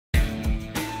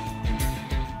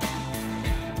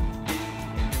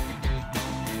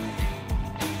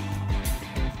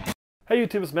Hey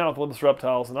YouTube, it's Matt with Olympus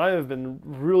Reptiles, and I have been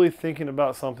really thinking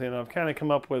about something, and I've kind of come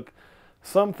up with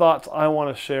some thoughts I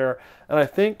want to share. And I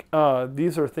think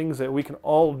these are things that we can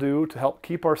all do to help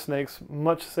keep our snakes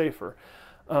much safer.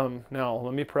 Now,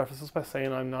 let me preface this by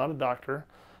saying I'm not a doctor,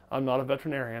 I'm not a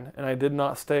veterinarian, and I did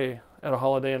not stay at a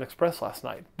Holiday Inn Express last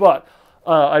night. But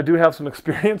I do have some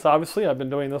experience, obviously. I've been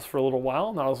doing this for a little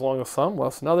while, not as long as some,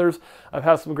 less than others. I've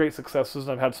had some great successes,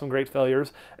 and I've had some great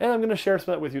failures, and I'm going to share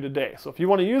some of that with you today. So if you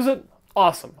want to use it,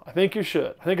 awesome. I think you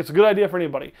should. I think it's a good idea for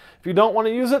anybody. If you don't want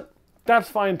to use it, that's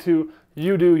fine too.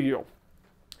 You do you.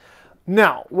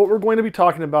 Now, what we're going to be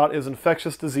talking about is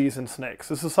infectious disease in snakes.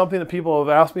 This is something that people have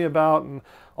asked me about and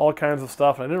all kinds of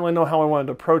stuff, and I didn't really know how I wanted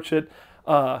to approach it.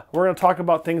 We're going to talk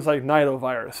about things like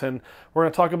nidovirus, and we're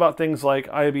going to talk about things like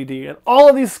IBD, and all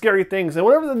of these scary things, and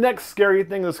whatever the next scary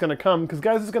thing that's going to come, because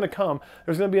guys, it's going to come.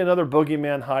 There's going to be another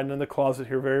boogeyman hiding in the closet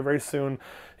here very, very soon.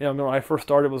 You know, when I first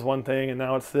started it was one thing, and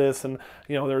now it's this, and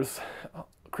you know, there's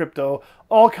crypto,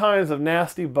 all kinds of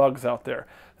nasty bugs out there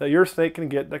that your snake can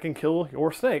get that can kill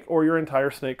your snake or your entire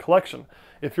snake collection.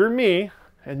 If you're me,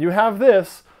 and you have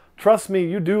this, trust me,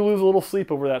 you do lose a little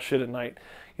sleep over that shit at night.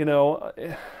 You know,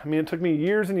 I mean, it took me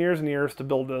years and years and years to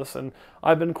build this, and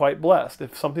I've been quite blessed.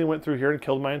 If something went through here and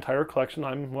killed my entire collection,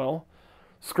 I'm, well,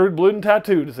 screwed, blued, and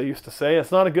tattooed, as they used to say. It's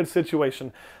not a good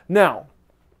situation. Now,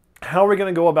 how are we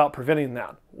going to go about preventing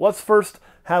that? Let's first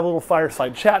have a little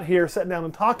fireside chat here, sit down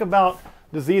and talk about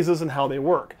diseases and how they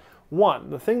work. One,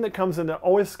 the thing that comes in that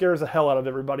always scares the hell out of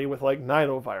everybody with like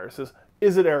nidovirus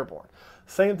is it airborne?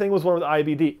 Same thing was one with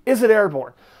IBD. Is it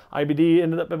airborne? IBD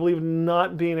ended up, I believe,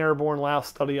 not being airborne last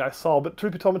study I saw, but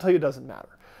truth be told, I'm going to tell you it doesn't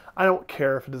matter. I don't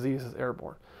care if a disease is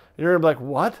airborne. And you're going to be like,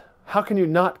 what? How can you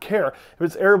not care? If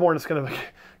it's airborne, it's going to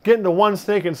get into one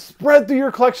snake and spread through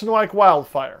your collection like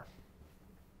wildfire.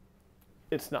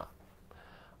 It's not.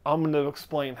 I'm going to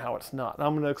explain how it's not.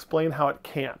 I'm going to explain how it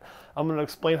can. I'm going to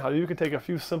explain how you can take a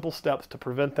few simple steps to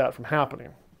prevent that from happening,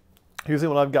 using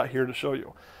what I've got here to show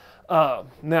you.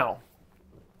 Now,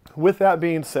 with that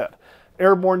being said,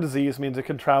 airborne disease means it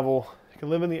can travel, it can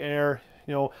live in the air.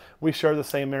 You know, we share the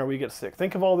same air, we get sick.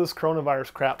 Think of all this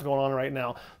coronavirus crap going on right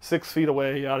now. 6 feet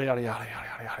away, yada, yada, yada,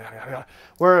 yada, yada, yada, yada.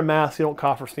 Wear a mask, you don't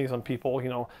cough or sneeze on people, you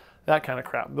know, that kind of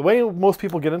crap. The way most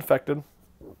people get infected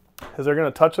is they're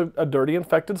going to touch a dirty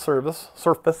infected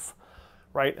surface,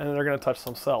 right? And then they're going to touch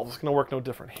themselves. It's going to work no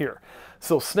different here.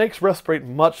 So snakes respirate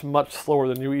much, much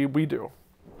slower than we do.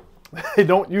 They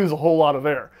don't use a whole lot of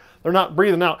air. They're not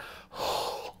breathing out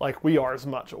like we are as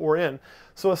much, or in.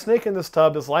 So a snake in this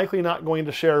tub is likely not going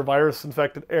to share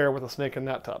virus-infected air with a snake in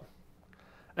that tub.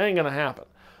 Ain't gonna happen.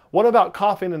 What about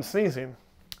coughing and sneezing?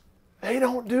 They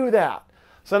don't do that.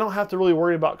 So I don't have to really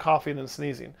worry about coughing and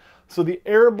sneezing. So the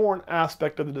airborne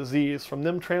aspect of the disease, from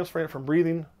them transferring it from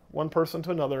breathing one person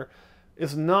to another,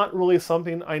 is not really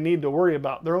something I need to worry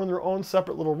about. They're in their own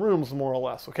separate little rooms, more or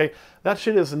less, okay? That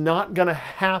shit is not gonna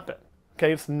happen.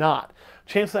 Okay, it's not.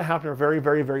 Chances that happen are very,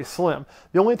 very, very slim.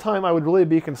 The only time I would really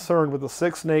be concerned with a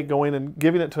sick snake going and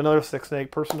giving it to another sick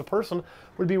snake, person to person,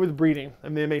 would be with breeding.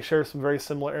 And they may share some very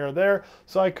similar air there,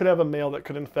 so I could have a male that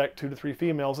could infect 2 to 3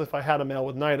 females if I had a male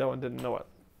with nido and didn't know it.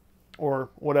 Or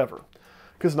whatever.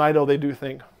 Because nido, they do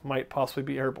think, might possibly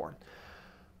be airborne.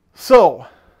 So,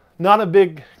 not a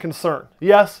big concern.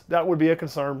 Yes, that would be a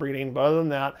concern, breeding, but other than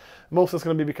that, most of it's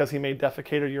going to be because he may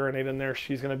defecate or urinate in there.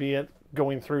 She's going to be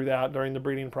going through that during the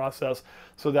breeding process,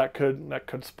 so that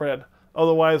could spread.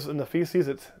 Otherwise, in the feces,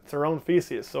 it's their own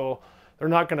feces, so they're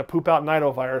not going to poop out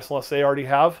nidovirus unless they already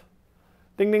have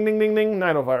ding, ding, ding, ding, ding,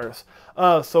 nidovirus.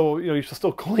 So, you know, you should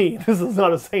still clean. This is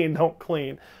not a saying don't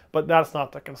clean, but that's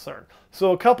not the concern.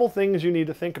 So a couple things you need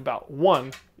to think about.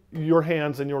 One, your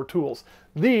hands and your tools.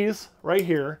 These right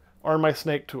here are my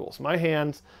snake tools. My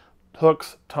hands,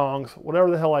 hooks, tongs, whatever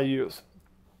the hell I use.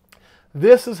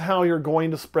 This is how you're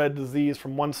going to spread disease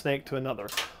from one snake to another.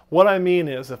 What I mean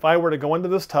is, if I were to go into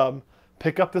this tub,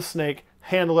 pick up this snake,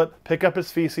 handle it, pick up its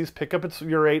feces, pick up its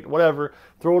urate, whatever,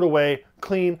 throw it away,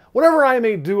 clean, whatever I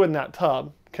may do in that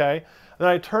tub, okay? Then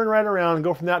I turn right around and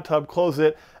go from that tub, close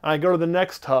it, and I go to the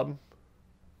next tub,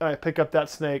 and I pick up that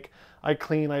snake, I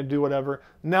clean, I do whatever.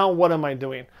 Now what am I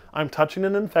doing? I'm touching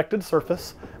an infected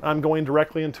surface, and I'm going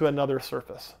directly into another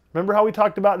surface. Remember how we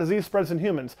talked about disease spreads in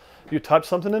humans? You touch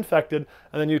something infected,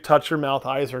 and then you touch your mouth,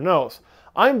 eyes, or nose.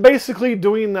 I'm basically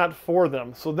doing that for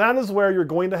them. So that is where you're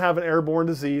going to have an airborne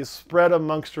disease spread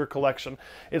amongst your collection.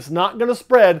 It's not going to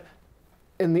spread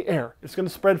in the air. It's going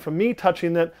to spread from me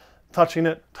touching it, touching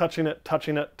it, touching it,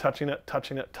 touching it, touching it,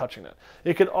 touching it, touching it.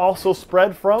 It could also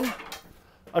spread from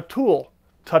a tool,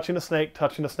 touching a snake,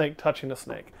 touching a snake, touching a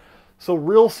snake. So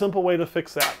real simple way to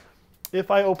fix that.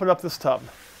 If I open up this tub,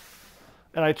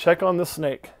 and I check on the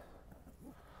snake.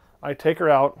 I take her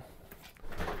out.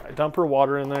 I dump her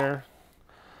water in there.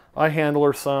 I handle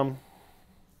her some.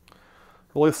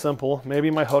 Really simple. Maybe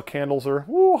my hook handles her.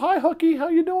 Woo, hi hooky, how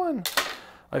you doing?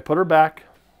 I put her back.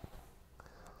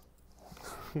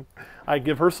 I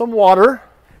give her some water.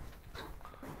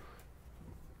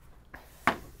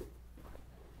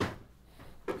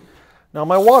 Now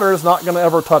my water is not going to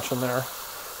ever touch in there.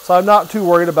 So I'm not too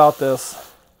worried about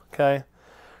this. Okay?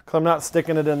 Because I'm not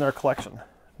sticking it in their collection.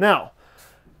 Now,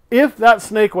 if that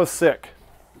snake was sick,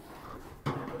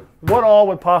 what all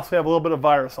would possibly have a little bit of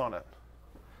virus on it?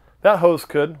 That hose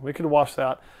could. We could wash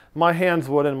that. My hands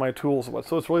would and my tools would.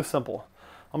 So it's really simple.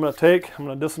 I'm going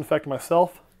to disinfect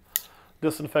myself,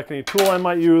 disinfect any tool I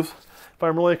might use. If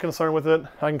I'm really concerned with it,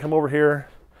 I can come over here.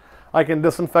 I can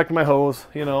disinfect my hose,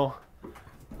 you know.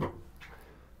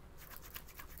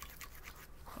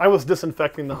 I was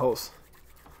disinfecting the hose.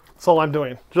 That's all I'm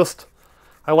doing.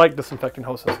 I like disinfecting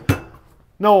hoses.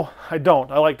 No, I don't.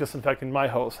 I like disinfecting my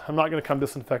hose. I'm not going to come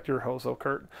disinfect your hose, though,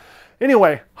 Kurt.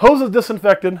 Anyway, hose is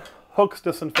disinfected, hook's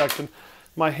disinfected,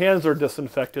 my hands are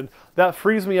disinfected. That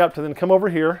frees me up to then come over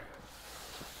here,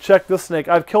 check this snake.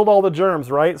 I've killed all the germs,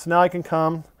 right? So now I can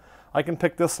come, I can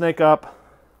pick this snake up,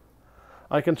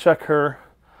 I can check her,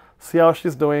 see how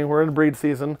she's doing. We're in breed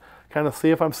season, kind of see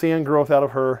if I'm seeing growth out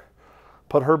of her,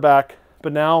 put her back.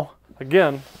 But now,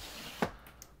 again,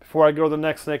 before I go to the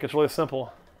next snake, it's really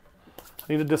simple.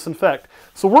 I need to disinfect.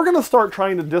 So we're going to start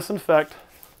trying to disinfect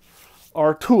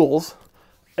our tools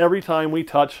every time we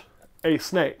touch a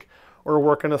snake or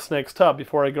work in a snake's tub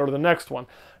before I go to the next one.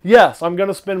 Yes, I'm going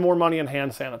to spend more money on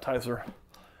hand sanitizer.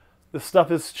 This stuff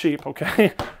is cheap,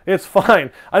 okay? It's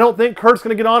fine. I don't think Kurt's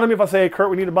going to get on to me if I say, hey, Kurt,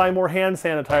 we need to buy more hand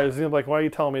sanitizer. He's like, why are you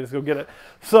telling me? Just go get it.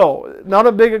 So, not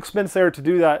a big expense there to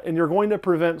do that, and you're going to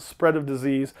prevent spread of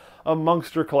disease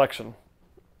amongst your collection.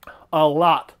 A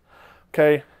lot,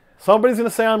 okay? Somebody's going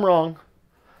to say I'm wrong.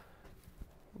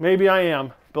 Maybe I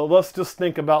am. But let's just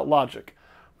think about logic.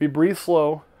 We breathe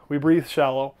slow, we breathe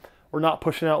shallow, we're not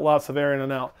pushing out lots of air in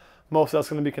and out. Most of that's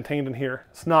going to be contained in here.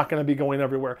 It's not going to be going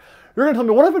everywhere. You're going to tell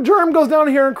me, what if a germ goes down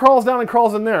here and crawls down and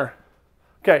crawls in there?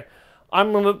 Okay,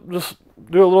 I'm going to just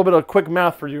do a little bit of quick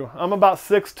math for you. I'm about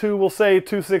 6'2", we'll say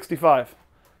 265.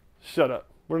 Shut up.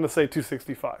 We're going to say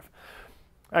 265.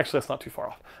 Actually, that's not too far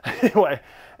off. Anyway,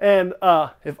 and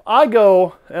if I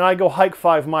go hike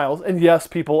 5 miles, and yes,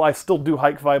 people, I still do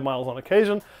hike 5 miles on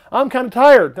occasion. I'm kind of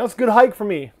tired. That's a good hike for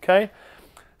me, okay?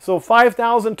 So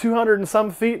 5,200 and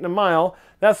some feet in a mile,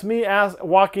 that's me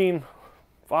walking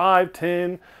 5,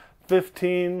 10,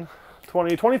 15,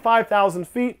 20, 25,000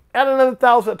 feet, add another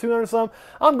 1,000 at 200 some.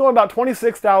 I'm going about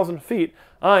 26,000 feet.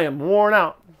 I am worn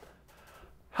out.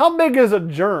 How big is a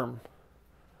germ?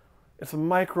 It's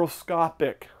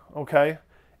microscopic, okay?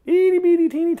 Itty bitty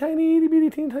teeny tiny, itty bitty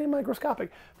teeny tiny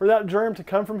microscopic. For that germ to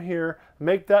come from here,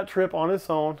 make that trip on its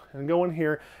own, and go in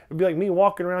here, it'd be like me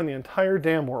walking around the entire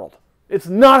damn world. It's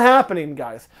not happening,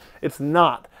 guys. It's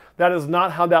not. That is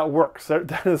not how that works. They're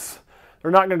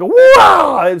not going to go,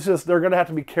 wow! It's just, they're going to have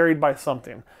to be carried by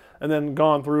something and then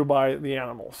gone through by the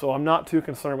animal. So I'm not too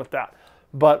concerned with that.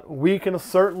 But we can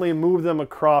certainly move them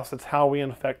across. It's how we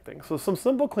infect things. So some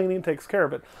simple cleaning takes care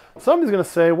of it. Somebody's going to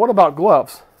say, what about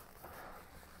gloves?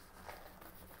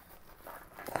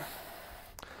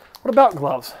 What about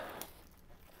gloves?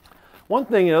 One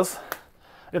thing is,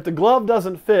 if the glove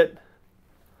doesn't fit,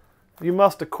 you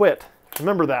must have quit.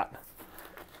 Remember that.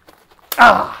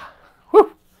 Ah!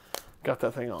 Whew! Got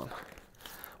that thing on.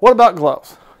 What about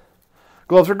gloves?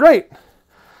 Gloves are great,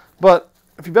 but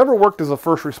if you've ever worked as a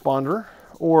first responder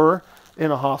or in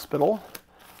a hospital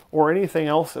or anything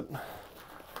else that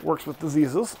works with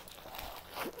diseases,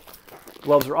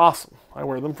 gloves are awesome. I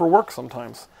wear them for work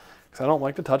sometimes because I don't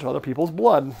like to touch other people's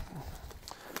blood.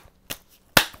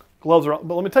 Gloves are,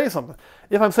 but let me tell you something.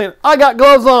 If I'm saying, I got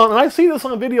gloves on, and I see this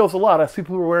on videos a lot, I see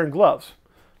people who are wearing gloves.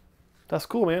 That's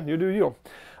cool, man. You do you.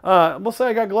 Let's say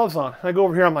I got gloves on. I go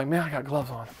over here, I'm like, man, I got gloves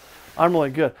on. I'm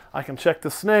really good. I can check the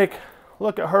snake,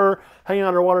 look at her, hanging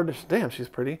on her water dish. Damn, she's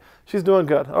pretty. She's doing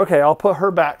good. Okay, I'll put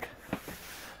her back.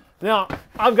 Now,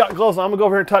 I've got gloves on. I'm going to go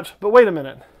over here and touch. But wait a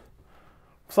minute.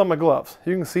 Some of my gloves.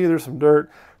 You can see there's some dirt.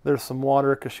 There's some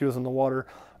water because she was in the water.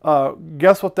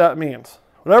 Guess what that means?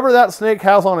 Whatever that snake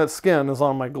has on its skin is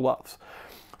on my gloves.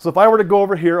 So if I were to go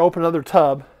over here, open another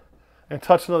tub, and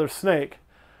touch another snake,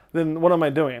 then what am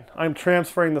I doing? I'm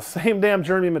transferring the same damn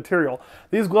germy material.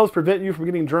 These gloves prevent you from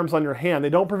getting germs on your hand. They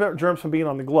don't prevent germs from being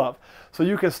on the glove. So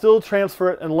you can still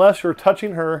transfer it unless you're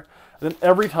touching her. Then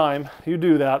every time you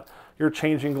do that, you're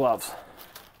changing gloves.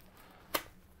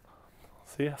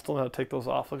 See, I still know how to take those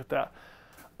off. Look at that.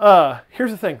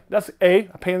 Here's the thing. That's a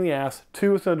pain in the ass.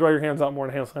 2, it's going to dry your hands out more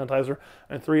than hand sanitizer.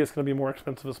 And 3, it's going to be more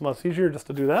expensive. It's much easier just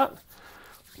to do that.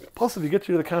 Plus, if you get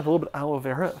you the kind of a little bit of aloe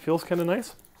vera, it feels kind of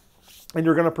nice. And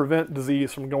you're going to prevent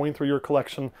disease from going through your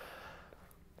collection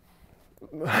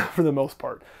for the most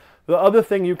part. The other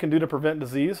thing you can do to prevent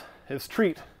disease is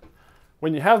treat.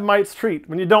 When you have mites, treat.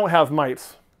 When you don't have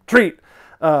mites, treat.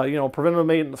 You know, preventative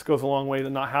maintenance goes a long way to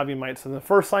not having mites. And the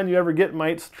first sign you ever get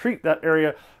mites, treat that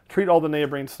area. Treat all the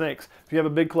neighboring snakes. If you have a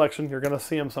big collection, you're going to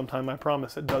see them sometime, I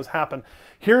promise. It does happen.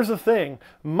 Here's the thing.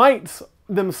 Mites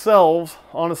themselves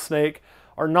on a snake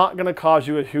are not going to cause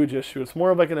you a huge issue. It's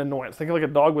more of like an annoyance. Think of like a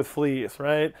dog with fleas,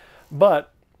 right?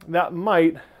 But that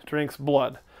mite drinks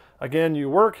blood. Again, you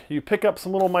work, you pick up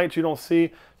some little mites you don't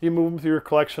see, you move them through your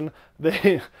collection,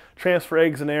 they transfer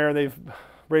eggs in air, they've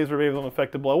raised their babies on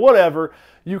infected blood, whatever,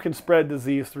 you can spread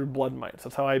disease through blood mites.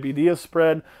 That's how IBD is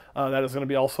spread. That is going to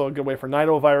be also a good way for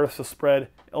nidovirus to spread.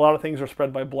 A lot of things are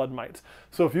spread by blood mites.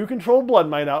 So if you control blood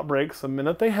mite outbreaks the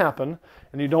minute they happen,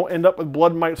 and you don't end up with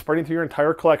blood mites spreading through your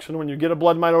entire collection, when you get a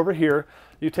blood mite over here,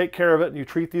 you take care of it, and you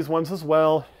treat these ones as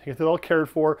well, you get it all cared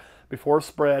for before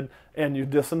spread, and you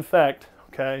disinfect,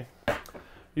 okay?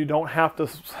 You don't have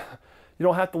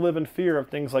to live in fear of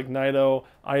things like nido,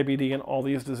 IBD, and all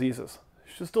these diseases.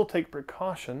 You should still take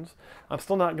precautions. I'm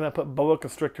still not going to put boa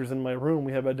constrictors in my room.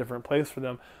 We have a different place for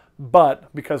them.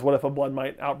 But, because what if a blood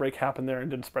mite outbreak happened there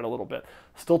and didn't spread a little bit?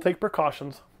 Still take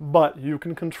precautions, but you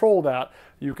can control that.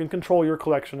 You can control your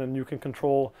collection, and you can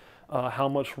control how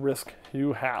much risk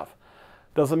you have.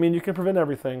 Doesn't mean you can prevent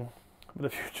everything, but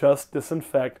if you just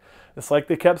disinfect, it's like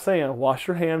they kept saying, wash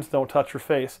your hands, don't touch your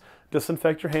face.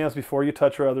 Disinfect your hands before you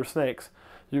touch your other snakes.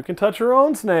 You can touch your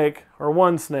own snake, or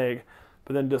one snake,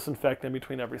 but then disinfect in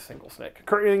between every single snake.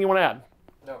 Kurt, anything you want to add?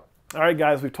 No. All right,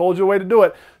 guys, we've told you a way to do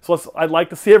it. So I'd like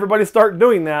to see everybody start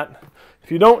doing that.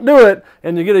 If you don't do it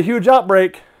and you get a huge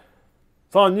outbreak,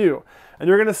 it's on you. And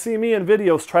you're going to see me in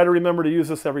videos try to remember to use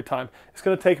this every time. It's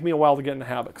going to take me a while to get in the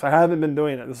habit because I haven't been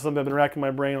doing it. This is something I've been racking my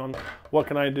brain on. What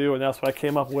can I do? And that's what I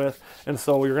came up with. And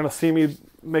so you're going to see me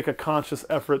make a conscious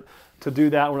effort to do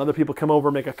that. When other people come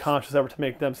over, make a conscious effort to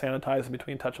make them sanitize in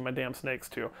between touching my damn snakes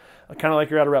too. Kind of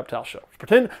like you're at a reptile show.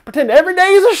 Pretend every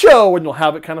day is a show and you'll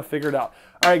have it kind of figured out.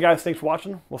 All right, guys, thanks for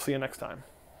watching. We'll see you next time.